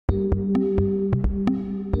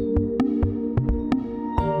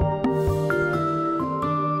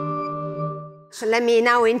much. Let me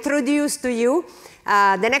now introduce to you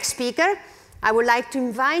the next speaker. I would like to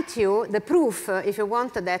invite you, the proof, if you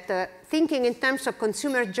want, that thinking in terms of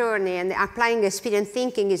consumer journey and applying experience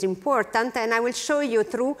thinking is important, and I will show you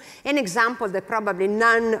through an example that probably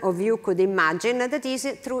none of you could imagine, that is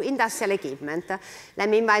through industrial equipment. Let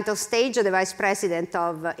me invite on stage the Vice President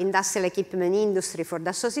of Industrial Equipment Industry for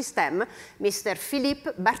Dassault Systèmes, Mr.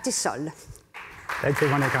 Philippe Bartissol. Thank you,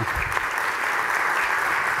 Monica.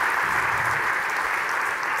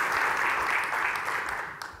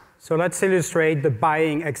 So let's illustrate the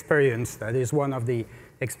buying experience. That is one of the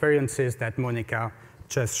experiences that Monica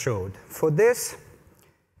just showed. For this,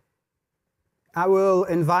 I will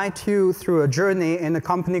invite you through a journey in a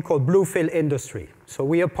company called Bluefield Industry. So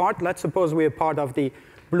let's suppose we are part of the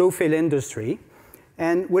Bluefield Industry,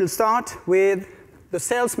 and we'll start with the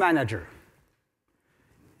sales manager.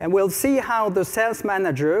 And we'll see how the sales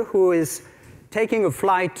manager, who is taking a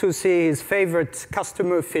flight to see his favorite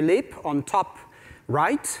customer, Philippe, on top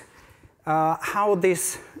right, how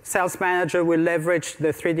this sales manager will leverage the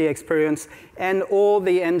 3D experience and all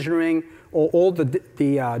the engineering or all the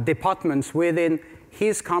departments within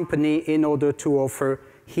his company in order to offer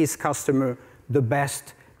his customer the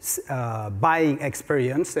best buying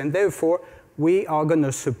experience. And therefore, we are going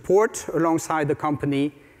to support, alongside the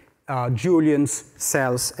company, Julian's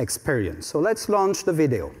sales experience. So let's launch the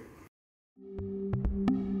video.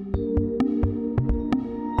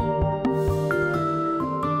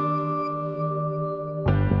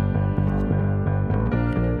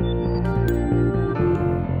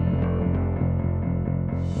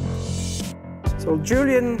 So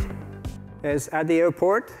Julian is at the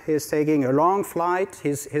airport. He's taking a long flight.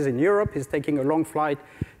 He's in Europe. He's taking a long flight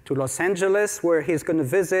to Los Angeles, where he's going to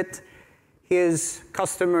visit his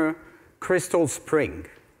customer, Crystal Spring.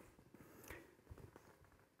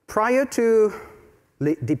 Prior to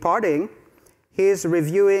departing, he's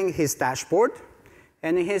reviewing his dashboard.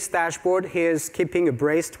 And in his dashboard, he is keeping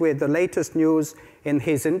abreast with the latest news in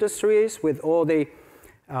his industries, with all the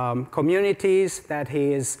communities that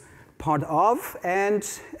he is part of, and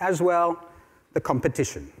as well the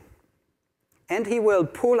competition. And he will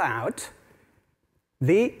pull out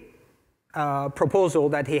the proposal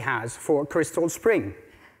that he has for Crystal Spring.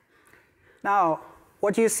 Now,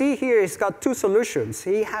 what you see here is got two solutions.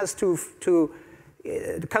 He has the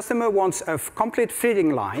customer wants a complete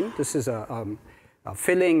filling line. This is a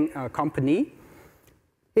filling company.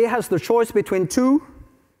 He has the choice between two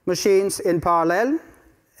machines in parallel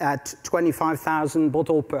at 25,000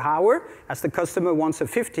 bottles per hour, as the customer wants a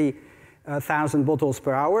 50,000 bottles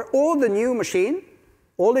per hour, or the new machine,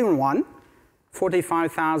 all in one,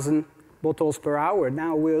 45,000 bottles per hour.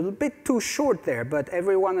 Now, we're a bit too short there, but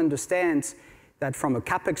everyone understands that from a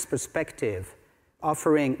CapEx perspective,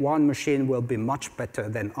 offering one machine will be much better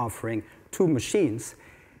than offering two machines.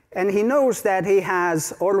 And he knows that he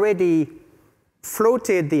has already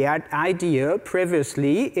floated the idea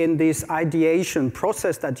previously in this ideation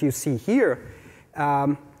process that you see here.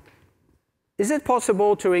 Is it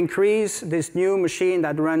possible to increase this new machine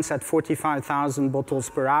that runs at 45,000 bottles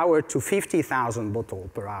per hour to 50,000 bottles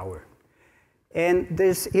per hour? And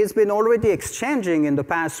he's been already exchanging in the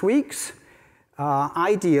past weeks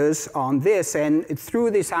ideas on this, and through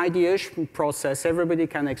this ideation process, everybody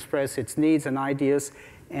can express its needs and ideas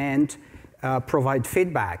and provide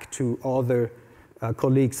feedback to other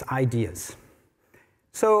colleagues' ideas.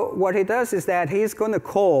 So what he does is that he's calling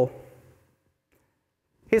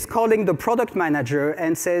the product manager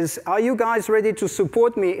and says, are you guys ready to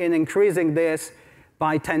support me in increasing this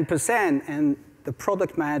by 10%? And the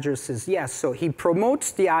product manager says yes. So he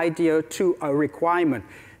promotes the idea to a requirement.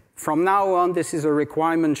 From now on, this is a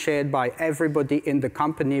requirement shared by everybody in the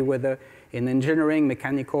company, whether in engineering,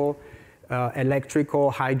 mechanical,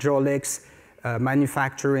 electrical, hydraulics,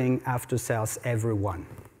 manufacturing, after sales, everyone.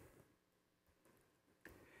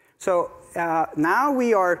 So now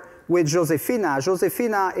we are with Josefina.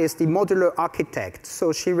 Josefina is the modular architect.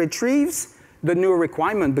 So she retrieves the new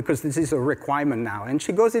requirement, because this is a requirement now, and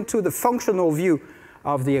she goes into the functional view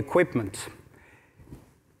of the equipment.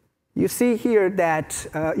 You see here that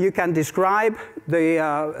you can describe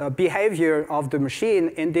the behavior of the machine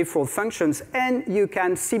in different functions, and you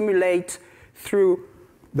can simulate through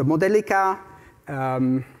the Modelica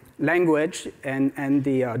language and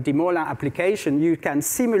the Dimola application, you can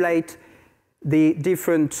simulate the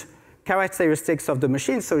different characteristics of the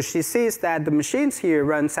machine. So she sees that the machines here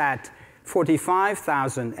runs at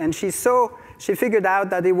 45,000, and she figured out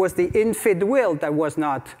that it was the infeed wheel that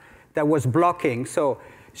was blocking. So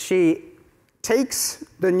she takes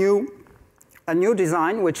a new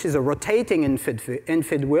design, which is a rotating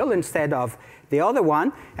infeed wheel instead of the other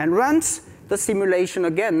one, and runs the simulation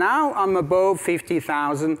again. Now I'm above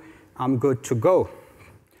 50,000, I'm good to go.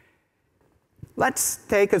 Let's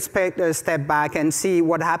take a step back and see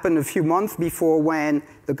what happened a few months before when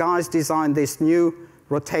the guys designed this new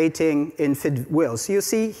rotating infid wheels. You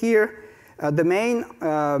see here the main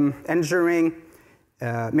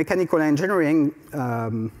mechanical engineering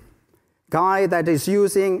guy that is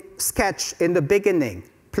using sketch in the beginning,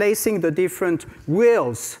 placing the different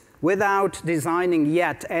wheels without designing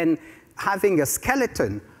yet and having a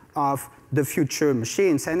skeleton of the future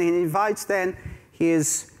machines. And he invites then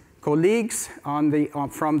his colleagues from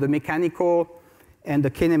the mechanical and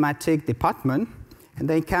the kinematic department, and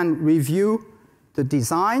they can review the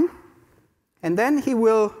design. And then he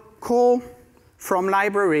will call from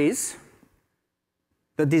libraries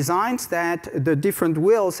the designs that the different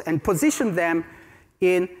wheels and position them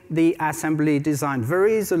in the assembly design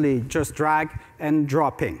very easily, just drag and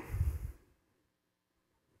dropping.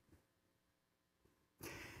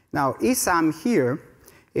 Now, Issam here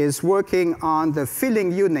is working on the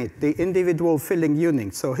filling unit, the individual filling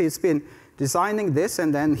unit. So he's been designing this,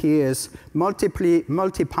 and then he is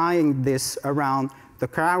multiplying this around the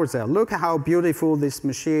carousel. Look how beautiful this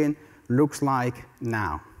machine looks like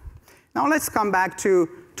now. Now let's come back to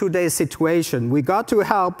today's situation. We got to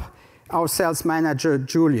help our sales manager,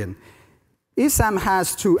 Julian. Issam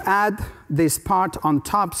has to add this part on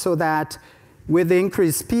top so that with the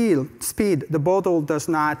increased speed, the bottle does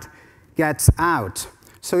not get out.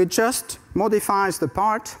 So it just modifies the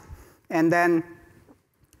part and then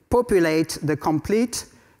populate the complete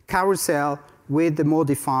carousel with the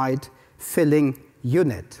modified filling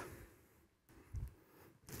unit.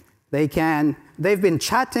 They've been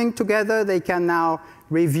chatting together. They can now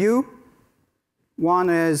review. One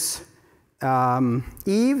is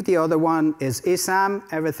Yves, the other one is Issam.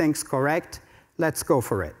 Everything's correct. Let's go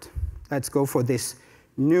for it. Let's go for this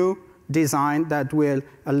new design that will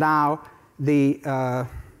allow the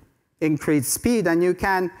increased speed, and you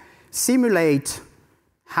can simulate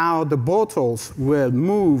how the bottles will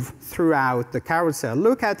move throughout the carousel.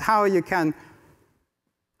 Look at how you can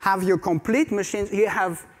have your complete machine. You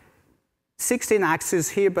have 16 axes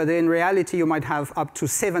here, but in reality you might have up to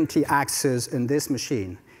 70 axes in this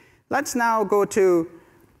machine. Let's now go to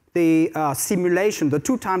the simulation, the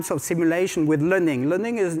two types of simulation with Learning.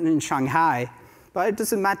 Learning is in Shanghai, but it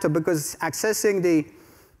doesn't matter because accessing the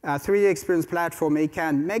 3D Experience platform, it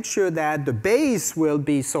can make sure that the base will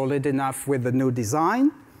be solid enough with the new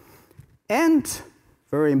design, and,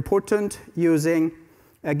 very important, using,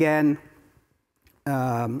 again,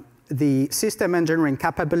 the system engineering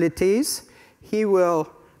capabilities. He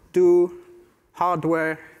will do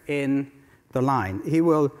hardware in the line. He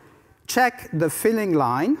will check the filling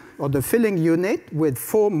line or the filling unit with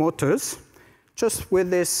 4 motors, just with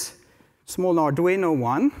this small Arduino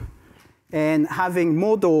one, and having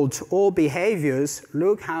modeled all behaviors,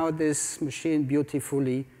 look how this machine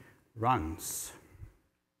beautifully runs.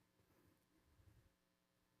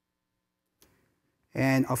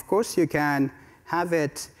 And of course, you can have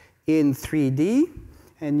it in 3D,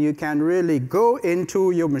 and you can really go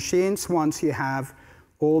into your machines once you have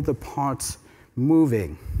all the parts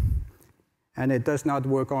moving. And it does not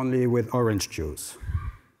work only with orange juice.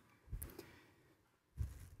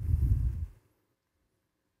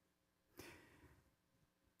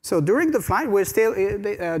 So during the flight, we're still,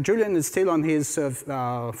 Julian is still on his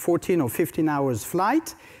 14 or 15 hours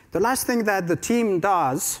flight. The last thing that the team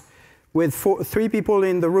does with 3 people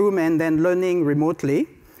in the room and then learning remotely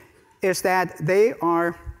is that they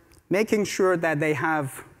are making sure that they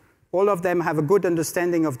have, all of them have a good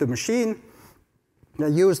understanding of the machine. They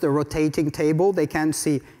use the rotating table. They can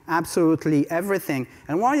see absolutely everything.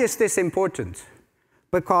 And why is this important?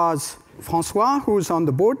 Because François, who's on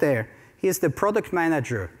the board there, he's the product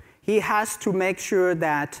manager. He has to make sure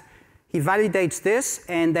that he validates this,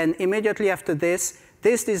 and then immediately after this,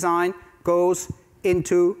 this design goes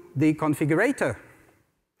into the configurator.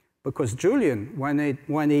 Because Julian,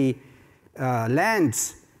 when he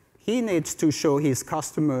lands, he needs to show his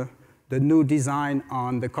customer the new design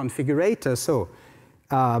on the configurator. So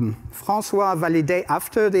François validated,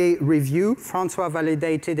 after the review, François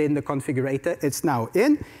validated in the configurator. It's now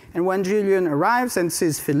in. And when Julian arrives and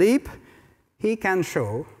sees Philippe, he can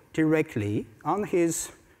show directly on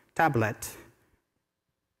his tablet,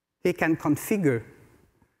 he can configure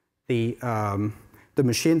the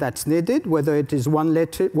machine that's needed, whether it is 1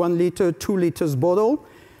 liter, 2 liters bottle,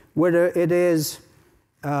 whether it is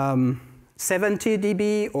 70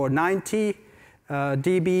 dB or 90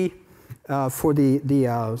 dB for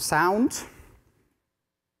the sound,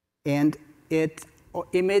 and it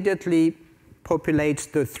immediately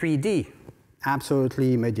populates the 3D,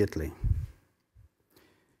 absolutely immediately.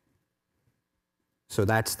 So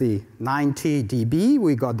that's the 90 dB.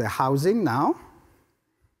 We got the housing now.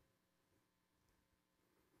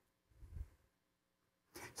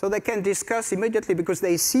 So they can discuss immediately because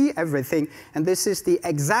they see everything, and this is the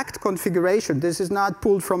exact configuration. This is not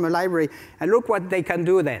pulled from a library. And look what they can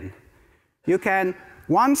do then. You can,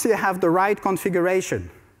 once you have the right configuration,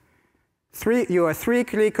 you are 3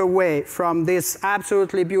 clicks away from this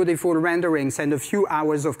absolutely beautiful renderings and a few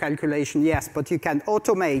hours of calculation, yes, but you can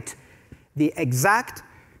automate the exact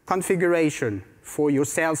configuration for your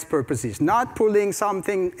sales purposes, not pulling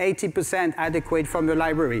something 80% adequate from the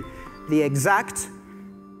library. The exact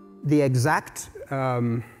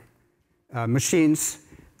machines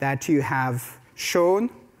that you have shown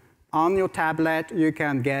on your tablet, you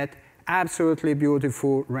can get absolutely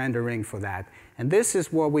beautiful rendering for that. And this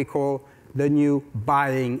is what we call the new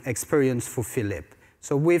buying experience for Philips.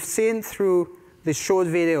 So we've seen through this short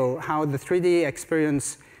video how the 3D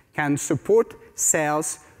experience can support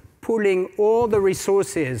sales, pulling all the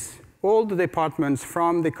resources, all the departments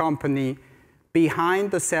from the company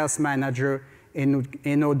behind the sales manager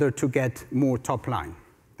in order to get more top line.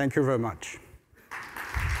 Thank you very much.